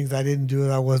few things I didn't do,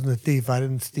 I wasn't a thief. I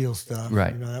didn't steal stuff.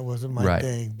 Right. You know, that wasn't my Right.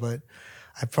 thing, but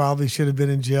I probably should have been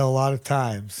in jail a lot of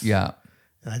times. Yeah.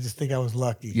 And I just think I was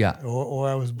lucky. Yeah. Or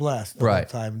I was blessed the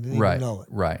Right. whole time and didn't Right. even know it.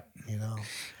 Right. You know.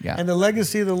 Yeah. And the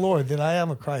legacy of the Lord, that I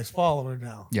am a Christ follower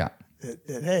now. Yeah. That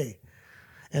hey,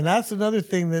 and that's another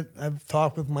thing that I've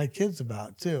talked with my kids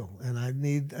about too. And I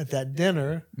need at that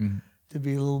dinner to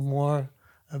be a little more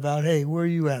about, hey, where are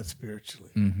you at spiritually?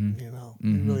 You know,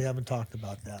 we really haven't talked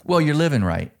about that. Well, you're living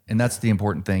right, and that's the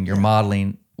important thing. You're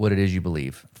modeling what it is you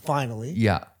believe. Finally.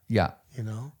 Yeah. Yeah. You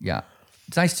know. Yeah.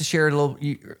 It's nice to share little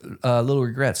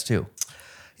regrets too.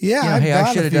 Yeah. You know, I've hey, I got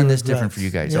a should have few done this regrets. different for you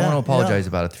guys. I Yeah, want to apologize yeah.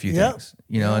 about a few Yep. things,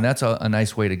 you know, and that's a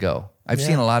nice way to go. I've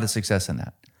seen a lot of success in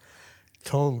that,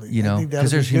 Totally. you I know, think that'll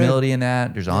because there's be good. humility in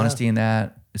that. There's honesty in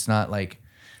that. It's not like,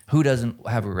 who doesn't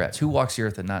have regrets? Who walks the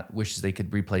earth and not wishes they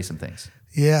could replay some things?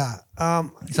 Yeah.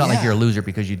 It's not like you're a loser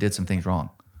because you did some things wrong.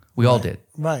 We all did.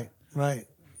 Right.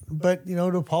 But, you know,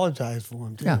 to apologize for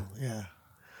him too. Yeah.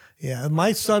 Yeah.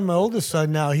 My son, my oldest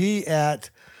son now, he at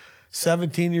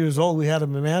 17 years old, we had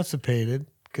him emancipated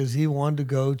because he wanted to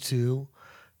go to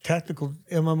technical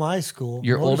MMI school.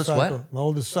 Your oldest what? My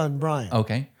oldest son, Brian.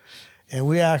 Okay. And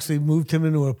we actually moved him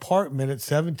into an apartment at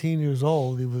 17 years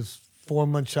old. He was 4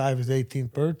 months shy of his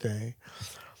 18th birthday.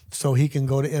 So he can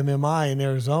go to MMI in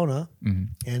Arizona,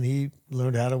 and he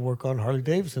learned how to work on Harley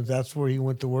Davidsons. That's where he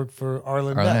went to work for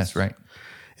Arlen Best. Right.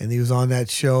 And he was on that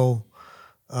show,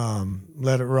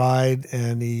 Let It Ride,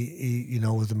 and he you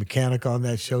know, was a mechanic on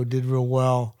that show, did real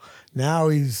well. Now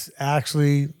he's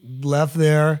actually left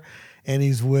there, and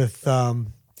he's with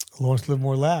Lawrence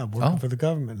Livermore Lab, working for the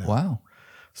government now. Wow.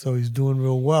 So he's doing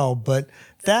real well. But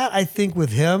that, I think, with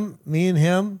him, me and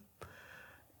him,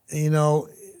 you know,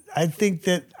 I think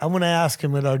that I'm going to ask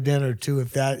him at our dinner too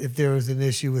if there was an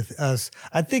issue with us.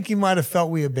 I think he might have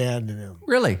felt we abandoned him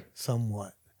Really?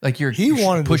 somewhat. Like He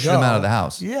wanted pushing to go. him out of the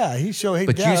house. Yeah, he showed. Hey,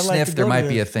 But Dad, you I'd like sniffed to there go to might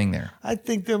be a this. thing there. I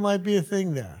think there might be a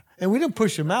thing there, and we didn't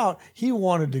push him out. He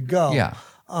wanted to go. Yeah.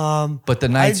 But the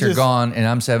nights are just- gone, and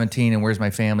I'm 17, and where's my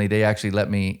family? They actually let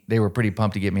me. They were pretty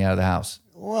pumped to get me out of the house.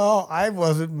 Well, I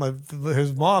wasn't.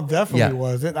 His mom definitely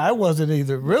wasn't. I wasn't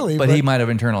either, really. But he might have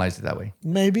internalized it that way.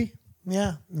 maybe.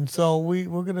 Yeah, and so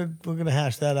we're gonna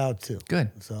hash that out too.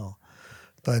 Good. So,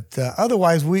 but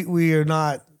otherwise, we are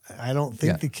not. I don't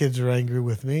think Yeah. the kids are angry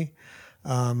with me,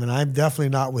 and I'm definitely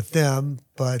not with them.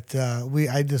 But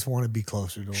I just want to be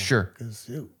closer to them. Sure. Because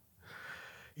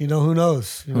you know, who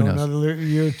knows? Who knows? Another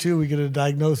year or two, we get a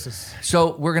diagnosis.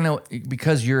 So we're gonna,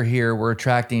 because you're here, we're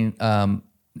attracting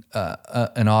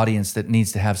an audience that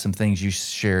needs to have some things you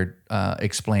shared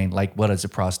explained, like what is a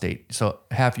prostate. So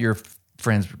half your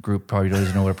friends group probably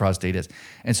doesn't know what a prostate is,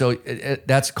 and so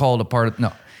that's called a part of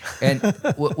no. And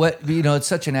what you know, it's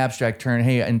such an abstract term.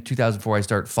 Hey, in 2004, I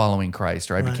started following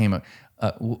Christ, or I became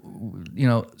you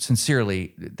know,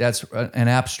 sincerely, that's an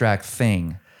abstract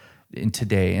thing in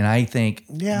today. And I think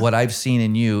what I've seen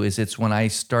in you is it's when I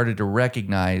started to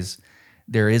recognize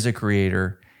there is a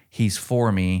creator, he's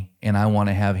for me, and I want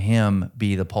to have him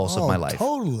be the pulse of my life.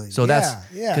 Totally. So that's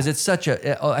yeah. because it's such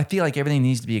a, I feel like everything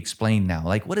needs to be explained now.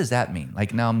 Like, what does that mean?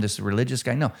 Like, now I'm just a religious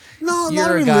guy? No, not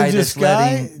you're a a guy religious that's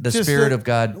guy, letting the just Spirit that- of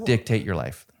God dictate your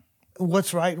life.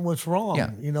 What's right and what's wrong, Yeah.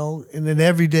 you know, in an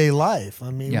everyday life. I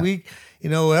mean, Yeah.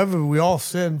 we all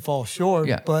sin, fall short,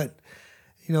 Yeah. but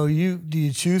you know, do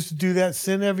you choose to do that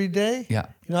sin every day? Yeah.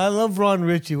 You know, I love Ron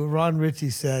Ritchie. What Ron Ritchie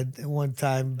said at one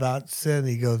time about sin,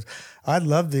 he goes, "I'd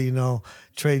love to, you know,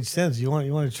 trade sins. You want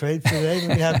to trade for today?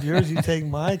 Let me have yours. You take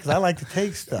mine, because I like to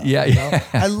take stuff." Yeah, you know? yeah.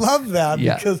 I love that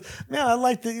Yeah. because man, I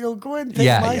like to, you know, go ahead and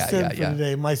take my sin for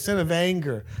today, my sin of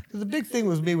anger. Because the big thing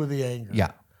was me with the anger.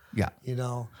 Yeah, yeah, You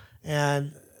know,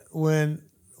 and when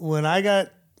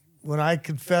I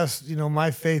confessed, you know,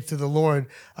 my faith to the Lord,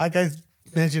 like I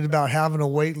mentioned about having a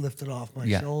weight lifted off my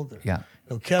shoulder. yeah.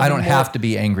 You know, Kevin I don't Moore, have to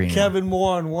be angry anymore. Kevin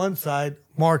Moore on one side,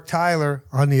 Mark Tyler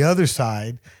on the other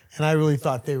side, and I really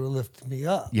thought they were lifting me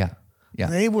up. Yeah, yeah.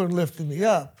 They weren't lifting me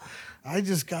up. I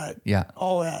just got Yeah.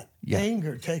 all that Yeah.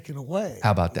 anger taken away.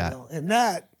 How about that? You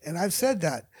know? And I've said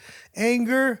that.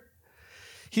 Anger,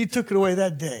 he took it away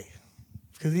that day.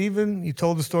 Because even, you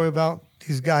told the story about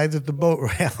these guys at the boat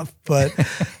ramp, but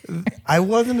I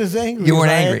wasn't as angry. You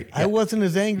weren't angry. I wasn't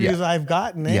as angry as I've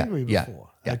gotten angry Yeah. before.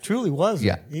 Yeah. I truly wasn't.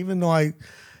 Yeah. Even though I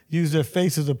used their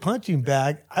face as a punching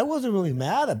bag, I wasn't really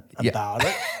mad about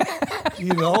it.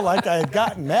 You know, like I had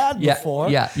gotten mad before.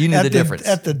 Yeah, you knew the difference.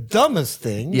 At the dumbest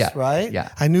things, right? Yeah.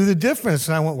 I knew the difference,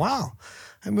 and I went, wow,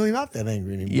 I'm really not that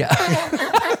angry anymore.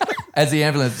 Yeah. As the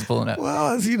ambulance is pulling up. Well,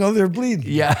 as you know, they're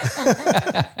bleeding. Yeah.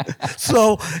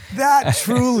 So that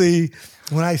truly,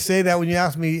 when I say that, when you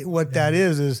ask me what that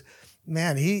is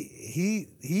man, he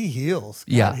heals.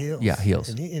 God heals. Yeah, heals.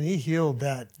 And he healed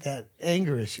that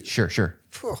anger issue. Sure.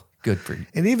 Phew. Good for you.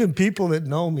 And even people that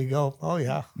know me go, oh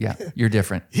yeah. Yeah, you're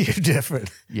different. You're different.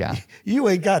 Yeah. You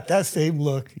ain't got that same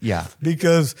look. Yeah.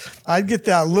 Because I'd get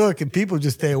that look and people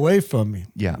just stay away from me.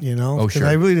 Yeah. You know? Oh, because sure.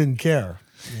 I really didn't care.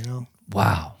 You know?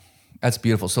 Wow. That's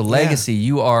beautiful. So legacy,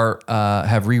 you are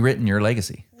have rewritten your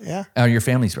legacy. Yeah. Your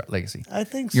family's legacy. I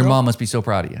think so. Your mom must be so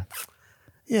proud of you.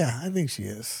 Yeah, I think she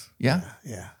is. Yeah?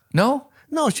 Yeah. No?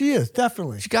 No, she is,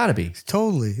 definitely. She got to be.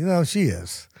 Totally. You know, she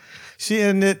is.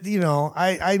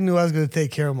 I knew I was going to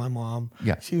take care of my mom.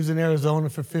 Yeah. She was in Arizona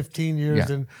for 15 years,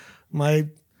 Yeah. and my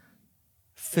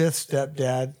fifth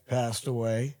stepdad passed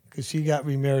away because she got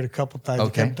remarried a couple times.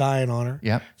 Okay. He kept dying on her.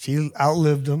 Yep. She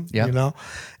outlived him, Yep. you know.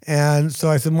 And so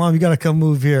I said, Mom, you got to come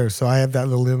move here. So I have that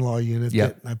little in-law unit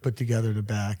Yep. that I put together in the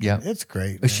back. Yep. It's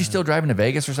great. Is she still driving to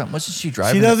Vegas or something? Wasn't she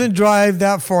driving? She doesn't drive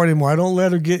that far anymore. I don't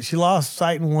let her she lost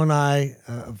sight in one eye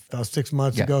about 6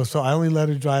 months Yeah. ago. So I only let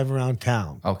her drive around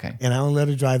town. Okay. And I only let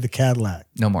her drive the Cadillac.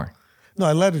 No more. No,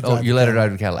 I let her drive. Oh, you let her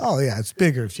drive the Cadillac. Oh, yeah. It's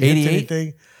bigger. If she hits 88?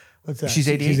 anything. What's that? She's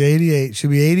 88? She's 88.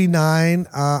 She'll be 89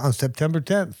 on September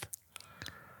 10th.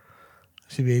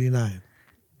 She'll be 89.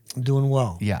 I'm doing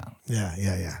well. Yeah.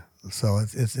 Yeah. So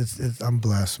it's I'm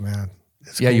blessed, man.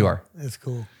 It's Yeah, cool. you are. It's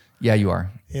cool. Yeah, you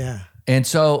are. Yeah. And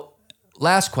so,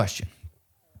 last question.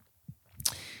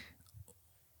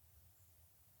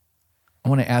 I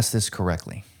want to ask this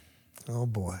correctly. Oh,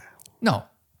 boy. No,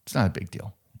 it's not a big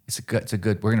deal. It's a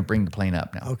good. We're going to bring the plane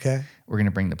up now. Okay. We're going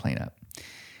to bring the plane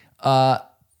up.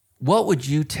 What would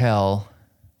you tell?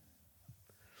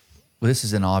 Well, this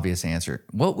is an obvious answer.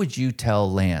 What would you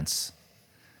tell Lance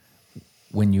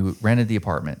when you rented the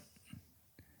apartment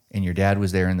and your dad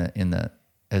was there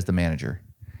as the manager?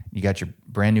 You got your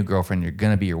brand new girlfriend. You're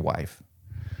going to be your wife.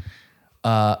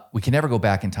 We can never go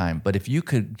back in time, but if you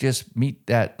could just meet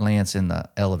that Lance in the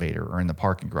elevator or in the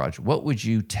parking garage, what would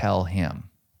you tell him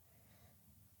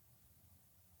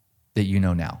that you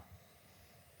know now?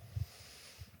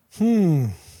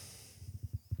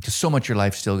 Just so much of your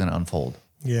life's still going to unfold.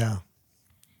 Yeah.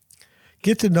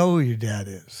 Get to know who your dad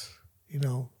is. You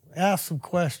know, ask some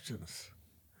questions.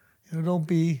 You know, don't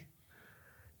be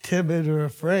timid or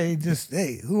afraid. Just,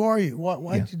 hey, who are you?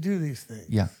 Why'd you do these things?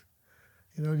 Yeah.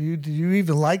 You know, did you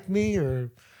even like me,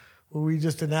 or were we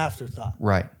just an afterthought?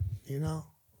 Right. You know,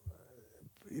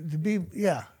 to be,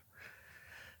 yeah.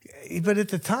 But at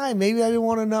the time, maybe I didn't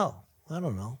want to know. I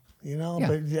don't know. You know, Yeah.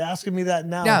 but you're asking me that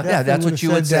now. Yeah, I definitely that's what would've you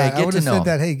would said say. that. I Get would to have know. said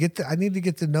that. Hey, I need to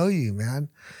get to know you, man.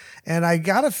 And I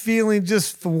got a feeling,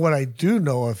 just from what I do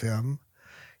know of him,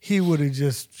 he would have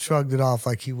just shrugged it off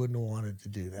like he wouldn't have wanted to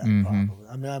do that. Probably.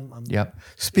 I mean, I'm Yep.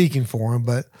 speaking for him,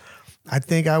 but I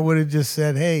think I would have just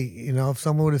said, hey, you know, if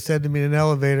someone would have said to me in an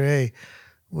elevator, hey,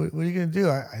 what are you going to do?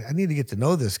 I need to get to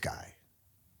know this guy,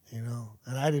 you know.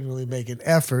 And I didn't really make an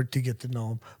effort to get to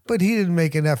know him, but he didn't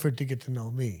make an effort to get to know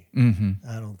me.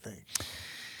 I don't think,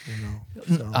 you know.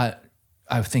 So.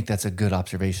 I think that's a good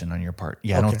observation on your part.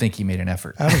 Yeah, I don't think he made an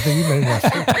effort. I don't think he made an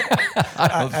effort. I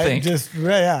don't think.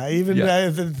 Even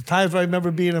the times I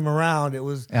remember being him around, it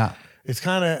was, it's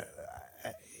kind of,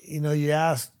 you know, you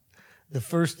asked, the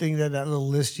first thing that little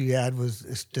list you had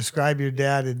was describe your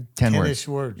dad in 10-ish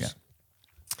words.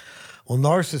 Yeah. Well,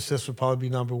 narcissist would probably be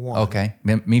number one. Okay,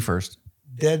 me first.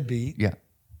 Deadbeat. Yeah.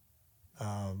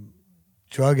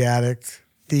 Drug addict,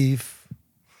 thief.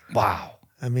 Wow.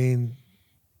 I mean,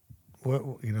 what,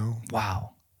 you know,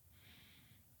 Wow.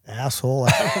 asshole.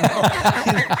 I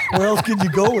don't know. Where else could you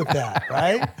go with that,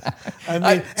 right? I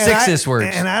mean, six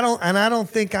words. And I don't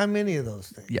think I'm any of those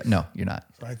things. Yeah. No, you're not.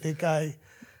 So I think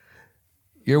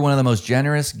You're one of the most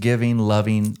generous, giving,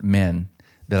 loving men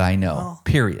that I know.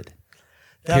 Period.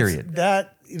 Period.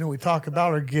 That, you know, we talk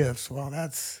about our gifts. Well,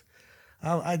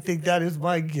 I think that is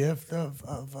my gift of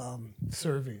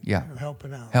serving. Yeah. You know,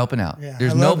 helping out. Helping out. Yeah,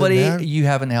 There's I love nobody it, man. you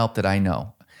haven't helped that I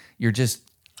know. You're just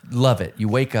love it. You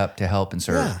wake up to help and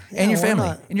serve. Yeah, And your why family.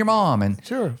 not? And your mom. And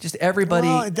Sure. just everybody.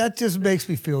 Well, that just makes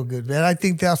me feel good, man. I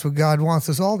think that's what God wants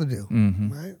us all to do.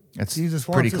 Right? That's Jesus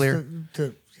wants pretty us clear.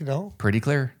 to Pretty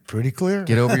clear. pretty clear.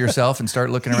 Get over yourself and start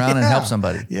looking around and help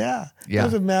somebody. Yeah. Yeah.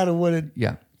 Doesn't matter what it,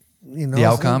 Yeah. the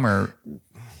outcome or,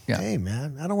 yeah. Hey,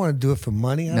 man, I don't want to do it for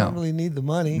money. I don't really need the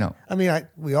money. No. I mean,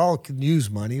 we all can use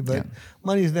money, but Yeah.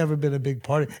 money's never been a big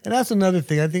part of it. And that's another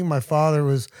thing. I think my father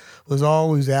was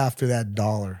always after that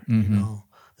dollar,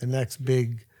 the next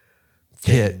big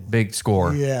hit, big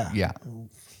score. Yeah. Yeah.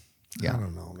 I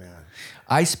don't know, man.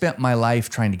 I spent my life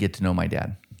trying to get to know my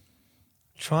dad.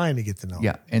 Trying to get to know.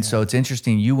 Yeah. And so it's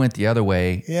interesting. You went the other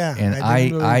way. Yeah, And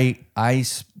I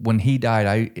when he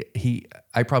died,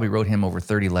 I probably wrote him over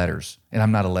 30 letters, and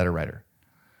I'm not a letter writer.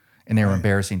 And they were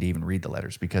embarrassing to even read the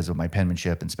letters because of my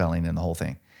penmanship and spelling and the whole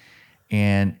thing.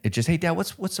 And it just, hey, Dad,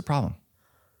 what's the problem?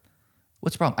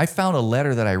 What's the problem? I found a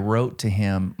letter that I wrote to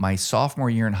him my sophomore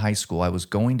year in high school. I was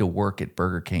going to work at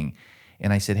Burger King.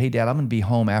 And I said, hey, Dad, I'm going to be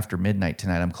home after midnight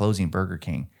tonight. I'm closing Burger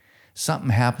King. Something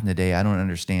happened today. I don't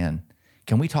understand.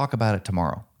 Can we talk about it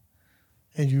tomorrow?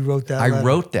 And you wrote that I letter?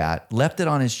 wrote that, left it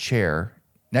on his chair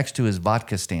next to his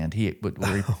vodka stand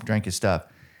where he drank his stuff,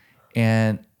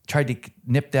 and tried to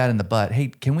nip that in the butt. Hey,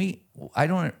 can we,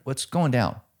 what's going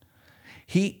down?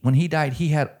 When he died, he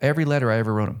had every letter I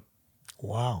ever wrote him.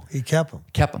 Wow. He kept them.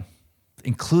 Kept them,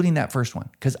 including that first one.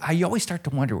 Because I always start to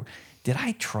wonder, did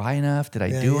I try enough? Did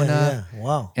I do enough? Yeah.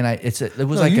 Wow. And it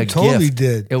was like you a totally gift.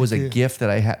 did. It was You a did. gift that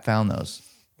I had found those.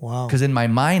 Wow. Because in my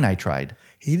mind, I tried.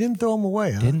 He didn't throw them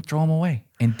away, huh? Didn't throw them away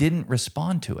and didn't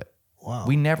respond to it. Wow.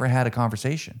 We never had a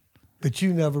conversation. But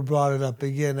you never brought it up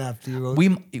again after you wrote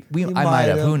I might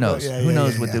have. Who knows? but Who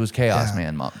knows what yeah. it was chaos, Yeah.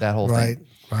 man. That whole Right, thing.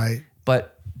 right.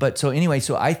 But so anyway,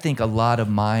 so I think a lot of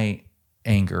my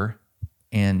anger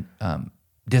and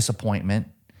disappointment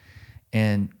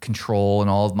and control and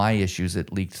all of my issues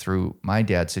that leaked through my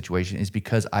dad's situation is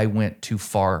because I went too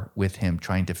far with him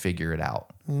trying to figure it out.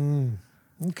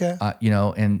 Okay.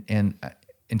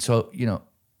 And so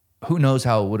who knows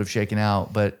how it would have shaken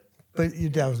out, but But your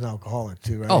dad was an alcoholic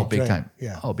too, right? oh, He big drank. time.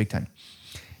 Yeah. Oh, big time.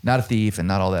 Not a thief and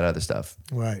not all that other stuff.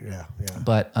 Right. Yeah. Yeah.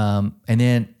 But and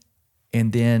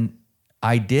then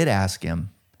I did ask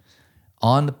him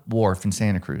on the wharf in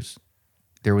Santa Cruz.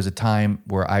 There was a time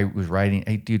where I was writing,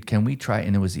 hey, dude, can we try?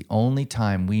 And it was the only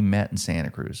time we met in Santa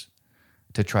Cruz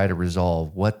to try to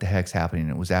resolve what the heck's happening.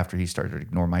 And it was after he started to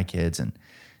ignore my kids and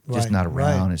just Right, not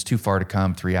around. right. It's too far to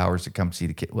come, 3 hours to come see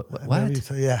the kid. What? I remember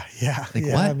yeah. Like,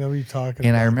 yeah. what? I remember you talking.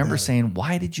 And I about remember that. saying,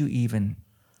 why did you even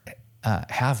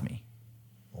have me?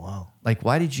 Wow. Like,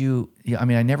 why did you? I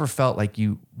mean, I never felt like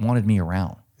you wanted me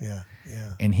around. Yeah.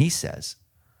 Yeah. And he says,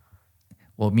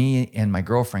 well, me and my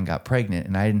girlfriend got pregnant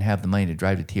and I didn't have the money to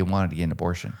drive to Tijuana to get an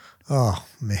abortion. Oh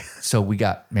man. So we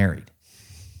got married.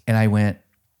 And I went,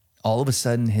 all of a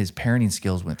sudden his parenting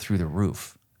skills went through the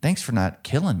roof. Thanks for not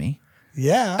killing me.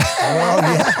 Yeah. Well,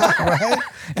 yeah. Right.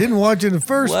 Didn't want you in the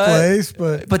first What? place,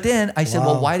 but But then I said, Wow.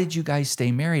 well, why did you guys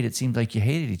stay married? It seems like you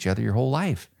hated each other your whole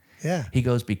life. yeah. He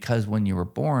goes, because when you were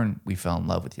born, we fell in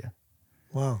love with you.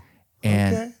 Wow.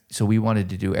 And Okay. so we wanted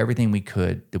to do everything we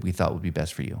could that we thought would be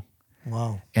best for you.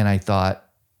 Wow. And I thought,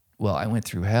 well, I went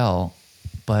through hell,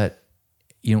 but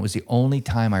it was the only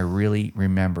time I really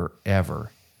remember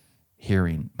ever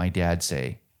hearing my dad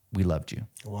say, "We loved you."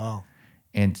 Wow.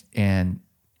 And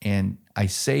I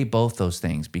say both those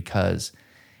things because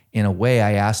in a way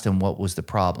I asked him what was the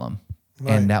problem.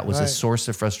 Right, And that was a right. source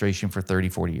of frustration for 30,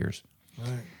 40 years.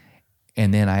 Right.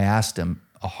 And then I asked him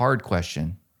a hard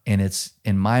question, and it's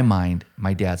in my mind,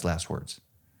 my dad's last words.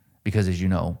 Because as you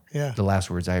know, Yeah. the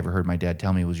last words I ever heard my dad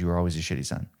tell me was, "You were always a shitty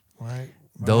son." Right.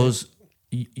 Those,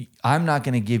 I'm not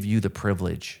going to give you the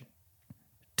privilege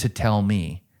to tell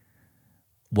me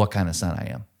what kind of son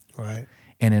I am. Right.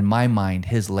 And in my mind,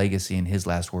 his legacy and his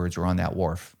last words were on that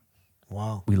wharf.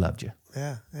 Wow. We loved you.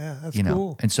 Yeah. Yeah. That's You know,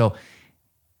 cool. and so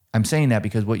I'm saying that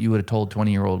because what you would have told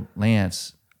 20-year-old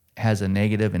Lance has a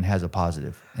negative and has a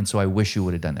positive. And so I wish you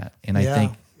would have done that. And I Yeah.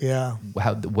 think Yeah.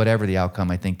 whatever the outcome,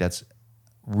 I think that's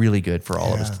really good for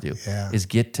all of us to do Yeah. is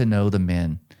get to know the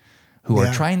men who are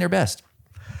Yeah. trying their best.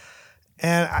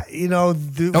 And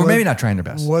Or maybe not trying their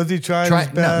best. Was he trying his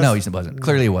best? No, he wasn't.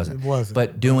 Clearly, he wasn't. It wasn't.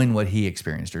 But doing what he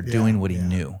experienced or doing what he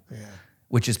knew,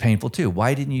 which is painful too.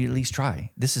 Why didn't you at least try?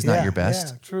 This is not your best.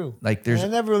 Yeah, true. Like there's, I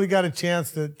never really got a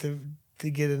chance to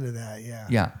get into that. Yeah.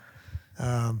 yeah.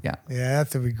 Yeah,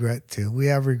 that's a regret too. We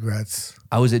have regrets.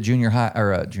 I was at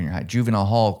juvenile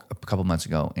hall a couple months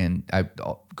ago, and I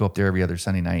go up there every other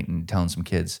Sunday night and telling some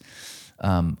kids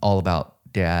all about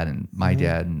dad and my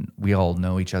dad, and we all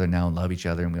know each other now and love each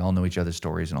other, and we all know each other's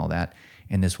stories and all that.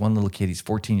 And this one little kid, he's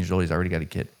 14 years old. He's already got a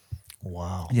kid.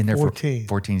 Wow. He's in there 14.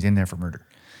 14. He's in there for murder.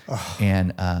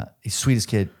 And he's the sweetest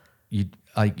kid.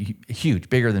 Huge,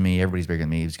 bigger than me. Everybody's bigger than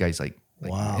me. This guy's like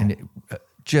Wow. and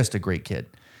just a great kid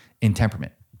in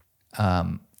temperament.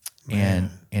 And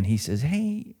he says,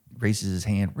 hey, raises his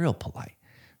hand real polite.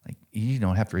 Like, you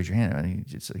don't have to raise your hand. I mean,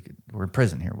 it's like, we're in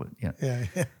prison here. You know.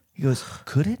 Yeah. He goes,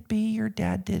 could it be your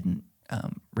dad didn't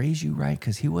raise you right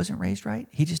because he wasn't raised right?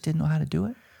 He just didn't know how to do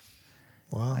it?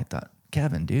 Wow. I thought,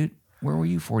 Kevin, dude, where were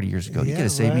you 40 years ago? You Yeah, could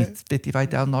have saved me right.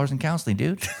 $55,000 in counseling,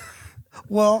 dude.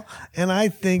 Well, and I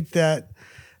think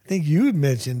you had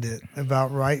mentioned it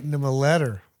about writing him a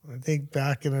letter. I think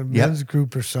back in a men's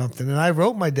group or something. And I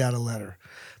wrote my dad a letter,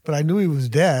 but I knew he was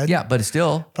dead. Yeah, but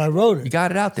still, But I wrote it. you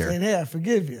got it out there. Saying, hey, I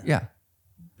forgive you. Yeah.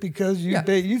 Because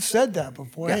you've said that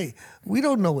before. Yeah. Hey, we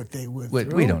don't know what they went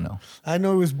through. We don't know. I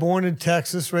know he was born in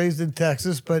Texas, raised in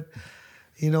Texas, but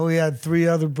he had 3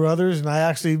 other brothers, and I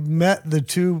actually met the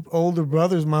 2 older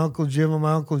brothers, my Uncle Jim and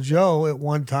my Uncle Joe, at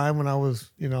one time when I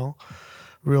was,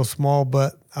 real small,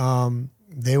 but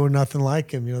they were nothing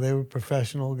like him. They were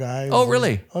professional guys. Oh,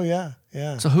 really? Oh, yeah,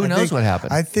 yeah. So who knows what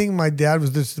happened? I think my dad was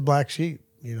just the black sheep.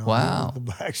 Wow. He was the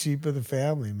black sheep of the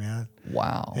family, man.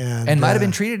 Wow. And, might have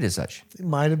been treated as such. It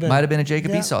might have been. Might have been a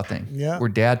Jacob Esau thing. Yeah. Where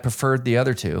dad preferred the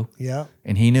other 2. Yeah.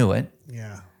 And he knew it.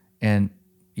 Yeah. And,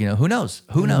 who knows?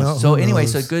 Who knows? So anyway,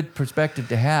 it's a good perspective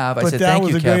to have. I said, thank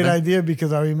you, Kevin. But that was a great idea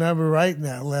because I remember writing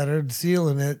that letter and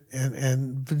sealing it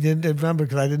and didn't remember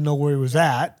because I didn't know where he was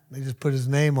at. They just put his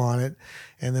name on it.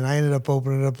 And then I ended up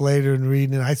opening it up later and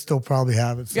reading it. I still probably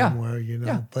have it somewhere,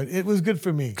 Yeah. But it was good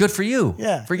for me. Good for you.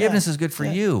 Yeah. Forgiveness is good for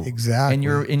you. Exactly.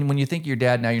 And when you think of your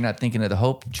dad now, you're not thinking of the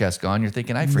hope chest gone. You're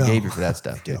thinking, I forgave you for that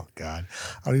stuff, dude. Oh, God.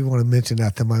 I don't even want to mention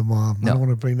that to my mom. No. I don't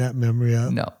want to bring that memory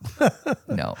up. No.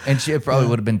 No. And she probably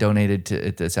would have been donated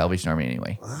to the Salvation Army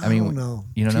anyway. I don't know.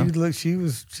 You don't know? She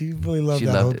really loved She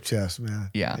that loved hope it. chest,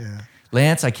 man. Yeah.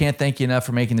 Lance, I can't thank you enough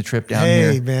for making the trip down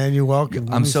Hey, here. man, you're welcome.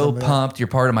 I'm so pumped. You're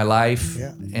part of my life,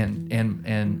 Yeah.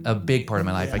 and a big part of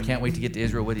my life. I can't wait to get to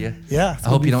Israel with you. Yeah. I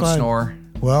hope you don't snore.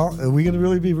 Well, are we going to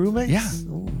really be roommates? Yeah.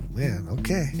 Oh, man.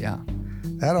 Okay. Yeah.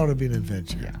 That ought to be an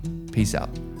adventure. Yeah. Peace out.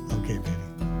 Okay, Vinny.